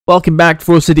Welcome back to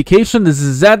Ferocious Education. This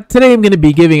is Zed. Today I'm going to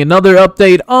be giving another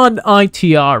update on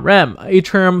ITRM,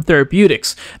 Iterum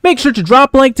Therapeutics. Make sure to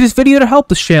drop a like to this video to help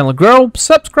this channel grow,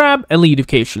 subscribe, and leave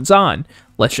notifications on.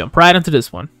 Let's jump right into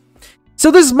this one.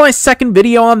 So this is my second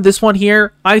video on this one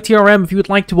here, ITRM. If you would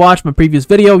like to watch my previous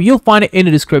video, you'll find it in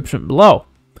the description below.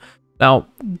 Now,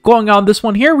 going on this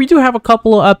one here, we do have a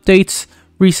couple of updates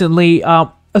recently,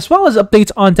 as well as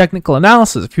updates on technical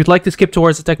analysis. If you'd like to skip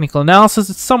towards the technical analysis,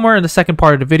 it's somewhere in the second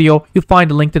part of the video. You'll find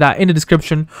a link to that in the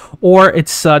description, or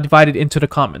it's divided into the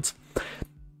comments.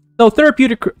 So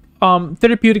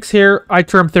therapeutics here,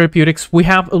 Iterum Therapeutics, we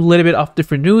have a little bit of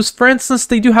different news. For instance,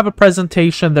 they do have a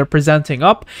presentation they're presenting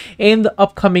up in the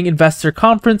upcoming investor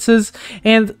conferences,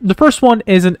 and the first one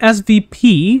is an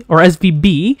SVP or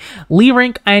SVB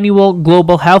Leerink Annual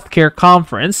Global Healthcare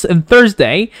Conference on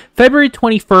Thursday, February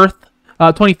 25th,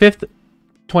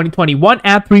 2021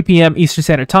 at 3 p.m. Eastern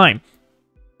Standard Time.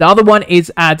 The other one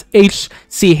is at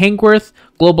H.C. Hinkworth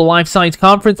Global Life Science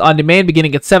Conference on demand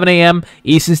beginning at 7 a.m.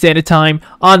 Eastern Standard Time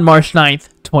on March 9th,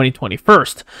 2021.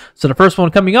 So the first one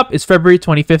coming up is February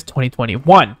 25th,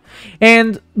 2021.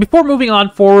 And before moving on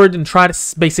forward and try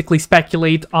to basically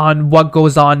speculate on what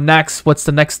goes on next, what's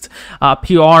the next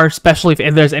PR, especially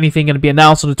if there's anything going to be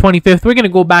announced on the 25th, we're going to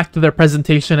go back to their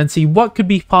presentation and see what could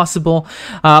be possible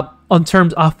on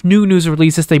terms of new news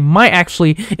releases they might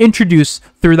actually introduce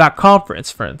through that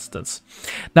conference, for instance.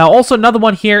 Now, also another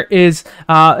one here is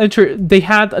they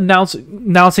had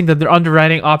announcing that they're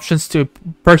underwriting options to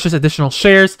purchase additional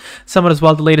shares. Somewhat as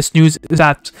well, the latest news is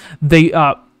that they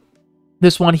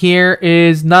this one here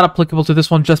is not applicable to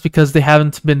this one just because they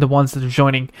haven't been the ones that are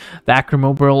joining the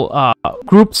acromobile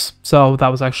groups. So that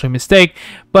was actually a mistake.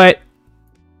 But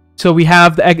so we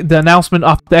have the announcement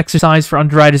of the exercise for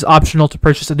underwriters optional to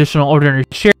purchase additional ordinary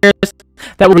shares.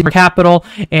 That will be for capital,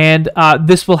 and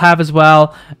this will have as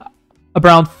well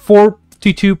around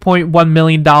 $42.1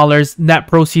 million net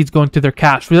proceeds going to their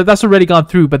cash. That's already gone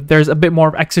through, but there's a bit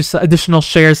more of additional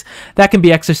shares that can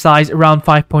be exercised, around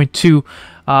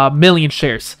 5.2 million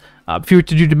shares. If you were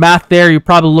to do the math there, you're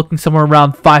probably looking somewhere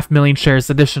around 5 million shares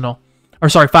additional. Or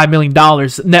sorry, $5 million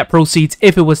net proceeds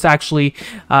if it was to actually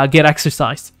get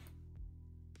exercised.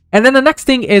 And then the next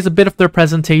thing is a bit of their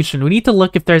presentation. We need to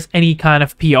look if there's any kind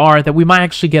of PR that we might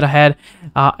actually get ahead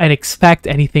and expect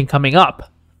anything coming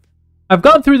up. I've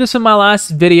gone through this in my last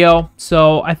video,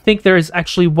 so I think there is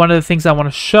actually one of the things I want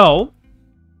to show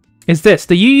is this,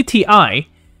 the UTI.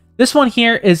 This one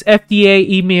here is FDA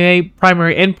EMA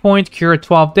primary endpoint, cure at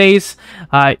 12 days.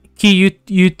 Key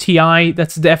UTI,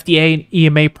 that's the FDA and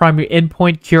EMA primary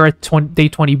endpoint, cure at day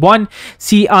 21.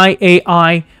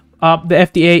 CIAI, the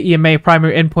FDA EMA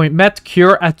primary endpoint met,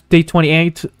 cure at day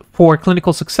 28 for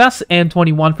clinical success, and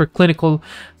 21 for clinical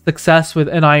success with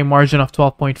an NI margin of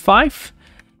 12.5.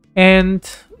 And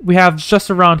we have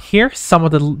just around here some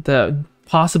of the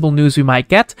possible news we might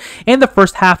get in the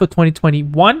first half of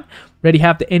 2021. Already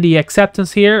have the NDA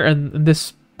acceptance here, and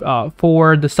this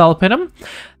for the sulopenem.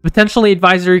 Potentially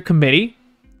advisory committee.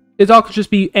 It all could just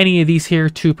be any of these here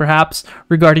too, perhaps,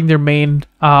 regarding their main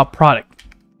product.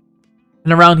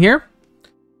 And around here,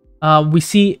 we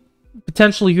see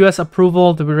potential US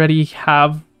approval that we already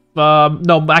have.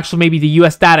 No, actually, maybe the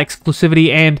US data exclusivity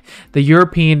and the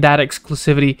European data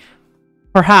exclusivity.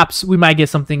 Perhaps we might get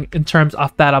something in terms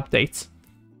of that updates.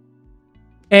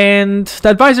 And the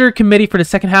advisory committee for the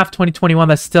second half of 2021,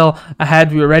 that's still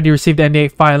ahead. We already received the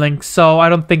NDA filing, so I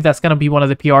don't think that's going to be one of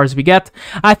the PRs we get.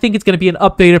 I think it's going to be an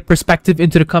updated perspective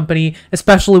into the company,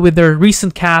 especially with their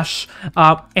recent cash,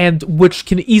 and which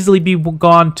can easily be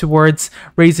gone towards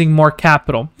raising more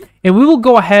capital. And we will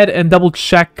go ahead and double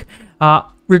check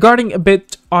regarding a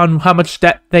bit on how much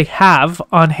debt they have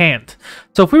on hand.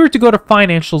 So if we were to go to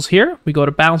financials here, we go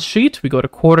to balance sheet, we go to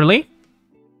quarterly.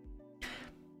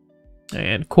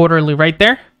 And quarterly right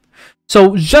there.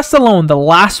 So just alone, the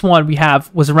last one we have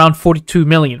was around 42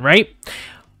 million, right?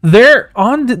 There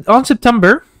on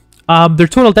September, their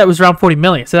total debt was around 40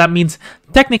 million. So that means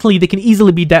technically they can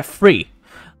easily be debt free.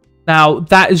 Now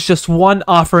that is just one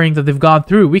offering that they've gone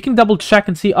through. We can double check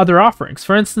and see other offerings.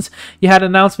 For instance, you had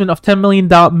an announcement of $10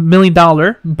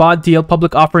 million bought deal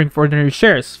public offering for ordinary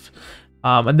shares,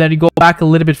 and then you go back a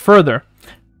little bit further.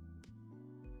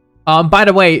 By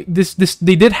the way,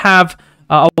 they did have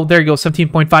oh, there you go,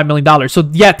 $17.5 million. So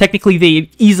yeah, technically they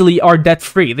easily are debt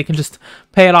free. They can just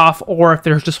pay it off, or if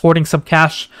they're just hoarding some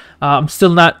cash, I'm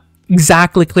still not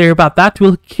exactly clear about that.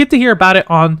 We'll get to hear about it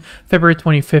on February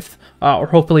 25th, or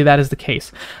hopefully that is the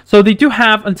case. So they do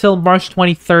have until March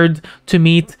 23rd to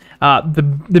meet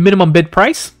the minimum bid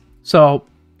price. So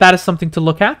that is something to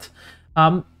look at.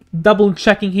 double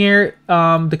checking here.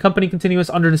 The company continues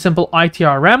under the symbol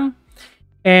ITRM.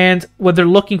 And what they're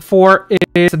looking for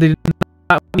is that they did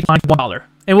not find $1.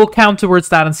 And we'll count towards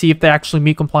that and see if they actually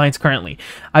meet compliance currently.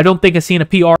 I don't think I've seen a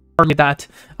PR like that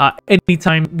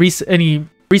anytime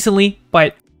recently,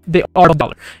 but they are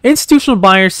 $1. Institutional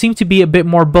buyers seem to be a bit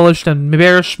more bullish than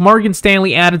bearish. Morgan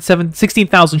Stanley added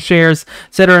 16,000 shares,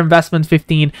 Cedar Investment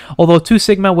 15, although 2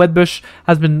 Sigma Wedbush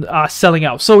has been selling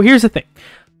out. So here's the thing.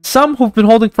 Some who've been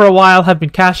holding for a while have been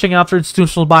cashing out for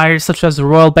institutional buyers, such as the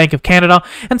Royal Bank of Canada,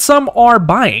 and some are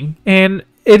buying, and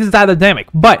it is that dynamic.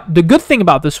 But the good thing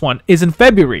about this one is in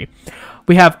February,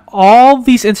 we have all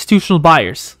these institutional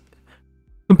buyers,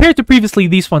 compared to previously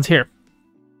these ones here.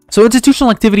 So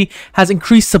institutional activity has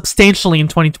increased substantially in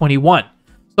 2021.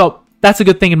 So that's a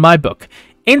good thing in my book.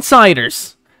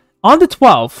 Insiders, on the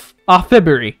 12th of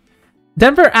February,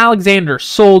 Denver Alexander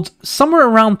sold somewhere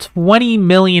around 20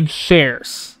 million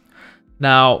shares.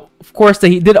 Now, of course,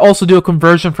 he did also do a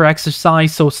conversion for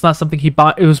exercise, so it's not something he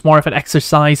bought. It was more of an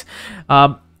exercise.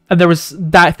 And there was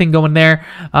that thing going there.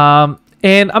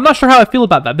 And I'm not sure how I feel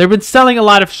about that. They've been selling a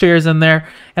lot of shares in there,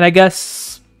 and I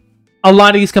guess a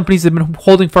lot of these companies have been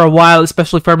holding for a while,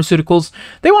 especially pharmaceuticals.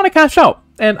 They want to cash out,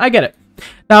 and I get it.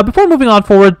 Now, before moving on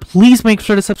forward, please make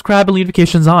sure to subscribe and leave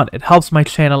notifications on. It helps my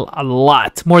channel a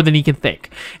lot, more than you can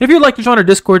think. If you'd like to join our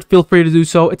Discord, feel free to do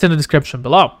so. It's in the description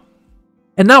below.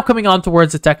 And now coming on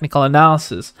towards the technical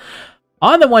analysis.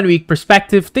 On the 1 week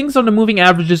perspective, things on the moving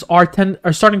averages are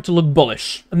starting to look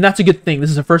bullish. And that's a good thing.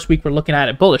 This is the first week we're looking at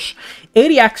it bullish.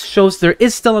 ADX shows there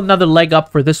is still another leg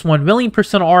up for this one. Million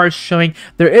percent R is showing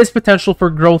there is potential for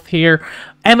growth here.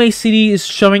 MACD is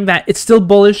showing that it's still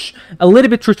bullish, a little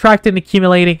bit retracting,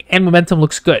 accumulating, and momentum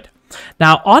looks good.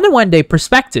 Now, on the 1 day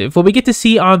perspective, what we get to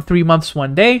see on 3 months,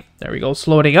 1 day, there we go,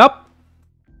 slowing up.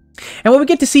 And what we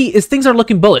get to see is things are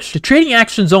looking bullish. The trading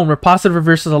action zone where positive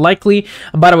reversals are likely,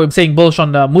 and by the way, I'm saying bullish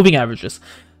on the moving averages.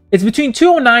 It's between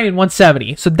 209 and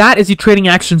 170. So that is your trading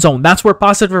action zone. That's where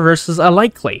positive reversals are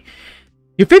likely.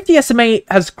 Your 50 SMA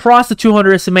has crossed the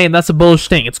 200 SMA, and that's a bullish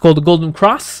thing. It's called the golden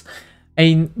cross,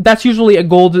 and that's usually a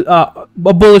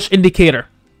bullish indicator.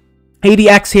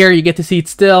 ADX here, you get to see it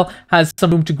still has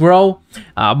some room to grow.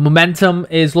 Momentum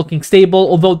is looking stable,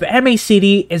 although the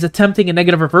MACD is attempting a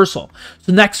negative reversal.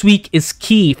 So next week is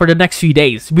key for the next few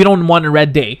days. We don't want a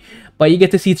red day, but you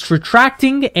get to see it's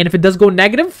retracting, and if it does go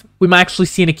negative, we might actually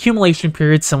see an accumulation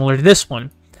period similar to this one.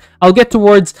 I'll get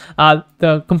towards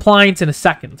the compliance in a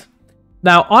second.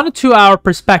 Now, on a 2 hour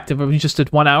perspective, we just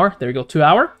did 1 hour. There we go, 2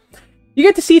 hour. You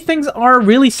get to see things are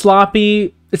really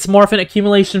sloppy. It's more of an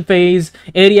accumulation phase.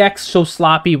 ADX shows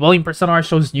sloppy. William percent R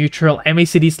shows neutral.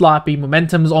 MACD sloppy.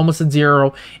 Momentum is almost at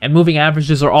 0. And moving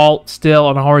averages are all still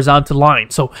on a horizontal line.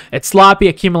 So it's sloppy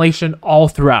accumulation all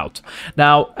throughout.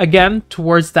 Now, again,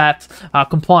 towards that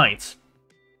compliance.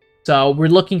 So we're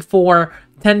looking for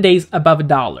 10 days above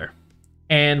 $1.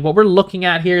 And what we're looking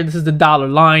at here, this is the dollar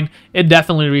line. It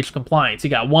definitely reached compliance. You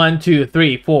got 1, 2,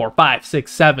 3, 4, 5,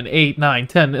 6, 7, 8, 9,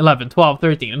 10, 11, 12,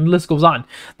 13, and the list goes on.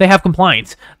 They have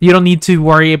compliance. You don't need to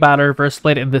worry about a reverse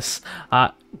split in this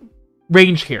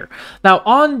range here. Now,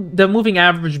 on the moving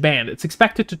average band, it's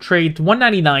expected to trade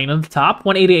 199 on the top,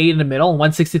 188 in the middle, and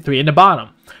 163 in the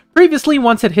bottom. Previously,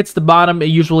 once it hits the bottom, it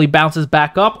usually bounces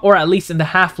back up, or at least in the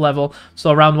half level,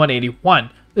 so around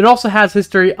 181. It also has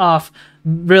history of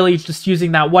really just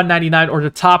using that 199 or the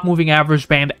top moving average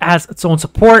band as its own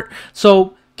support.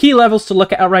 So key levels to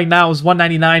look at right now is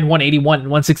 199, 181, and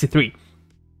 163.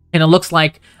 And it looks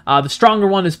like the stronger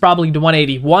one is probably the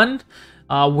 181,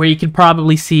 where you can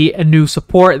probably see a new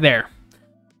support there.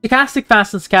 Stochastic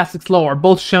fast and stochastic slow are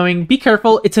both showing, be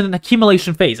careful, it's in an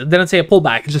accumulation phase. It didn't say a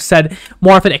pullback, it just said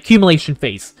more of an accumulation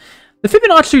phase. The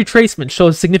Fibonacci retracement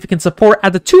shows significant support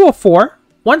at the 204,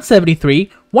 173,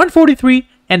 143,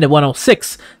 and the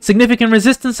 106. Significant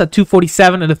resistance at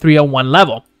 247 and the 301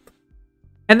 level.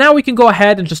 And now we can go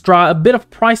ahead and just draw a bit of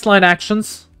price line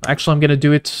actions. Actually, I'm going to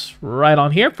do it right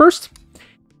on here first.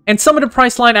 And some of the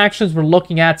price line actions we're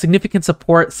looking at, significant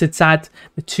support sits at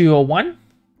the 201.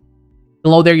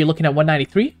 Below there, you're looking at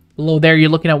 193. Below there, you're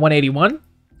looking at 181,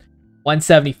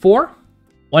 174,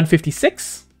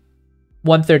 156,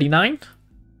 139,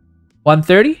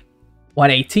 130,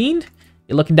 118.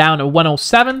 You're looking down at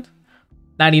 107,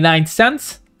 99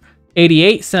 cents,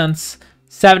 88 cents,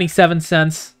 77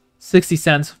 cents, 60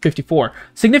 cents, 54.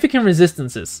 Significant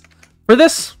resistances. For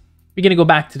this, we're going to go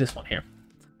back to this one here,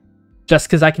 just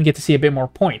because I can get to see a bit more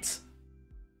points.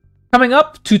 Coming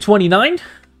up, 229.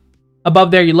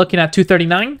 Above there, you're looking at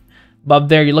 239. Above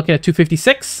there, you're looking at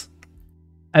 256.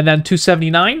 And then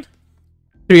 279,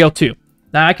 302.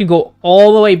 Now, I can go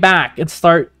all the way back and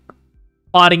start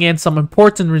plotting in some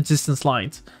important resistance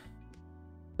lines.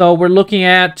 So we're looking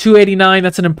at 289.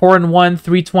 That's an important one.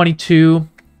 322.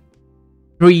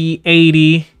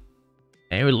 380.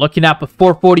 And we're looking at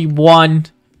 441.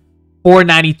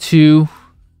 492.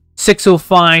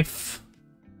 605.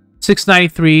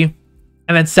 693.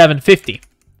 And then 750.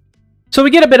 So we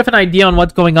get a bit of an idea on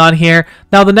what's going on here.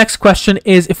 Now the next question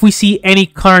is if we see any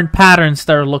current patterns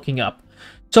that are looking up.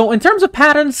 So in terms of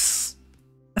patterns,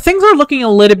 things are looking a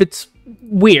little bit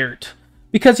weird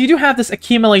because you do have this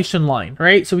accumulation line,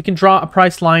 right? So we can draw a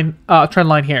price line, trend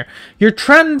line here. Your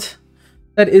trend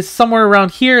that is somewhere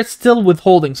around here is still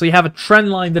withholding. So you have a trend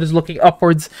line that is looking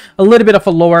upwards, a little bit of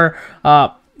a lower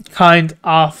kind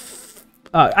of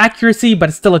accuracy, but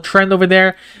it's still a trend over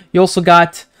there. You also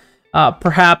got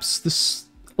perhaps this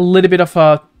a little bit of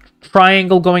a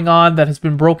triangle going on that has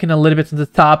been broken a little bit to the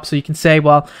top, so you can say,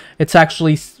 well, it's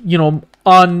actually, you know,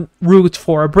 en route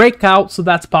for a breakout, so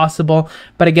that's possible.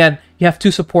 But again, you have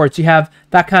two supports. You have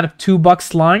that kind of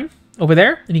 $2 line over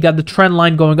there, and you got the trend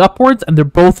line going upwards, and they're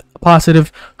both a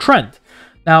positive trend.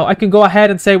 Now I can go ahead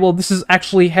and say, well, this is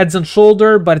actually heads and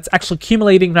shoulder, but it's actually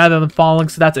accumulating rather than falling,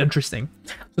 so that's interesting.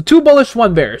 So 2 bullish,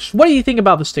 1 bearish. What do you think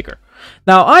about the sticker?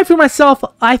 Now, for myself,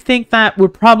 I think that we're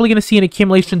probably going to see an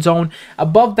accumulation zone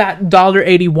above that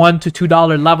 $1.81 to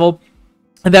 $2 level,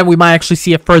 and then we might actually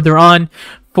see it further on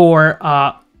for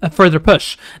a further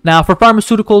push. Now, for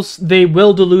pharmaceuticals, they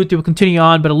will dilute, they will continue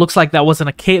on, but it looks like that wasn't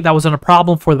a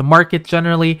problem for the market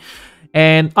generally.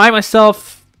 And I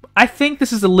myself, I think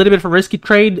this is a little bit of a risky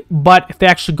trade, but if they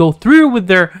actually go through with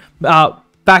their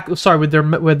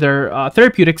with their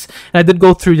therapeutics, and I did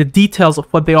go through the details of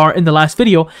what they are in the last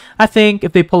video, I think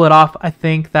if they pull it off, I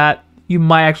think that you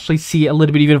might actually see a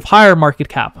little bit even of higher market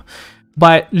cap.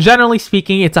 But generally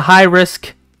speaking, it's a high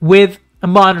risk with a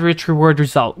moderate reward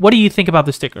result. What do you think about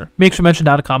the sticker? Make sure to mention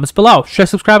down in the comments below. Share,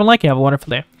 subscribe, and like. You have a wonderful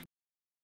day.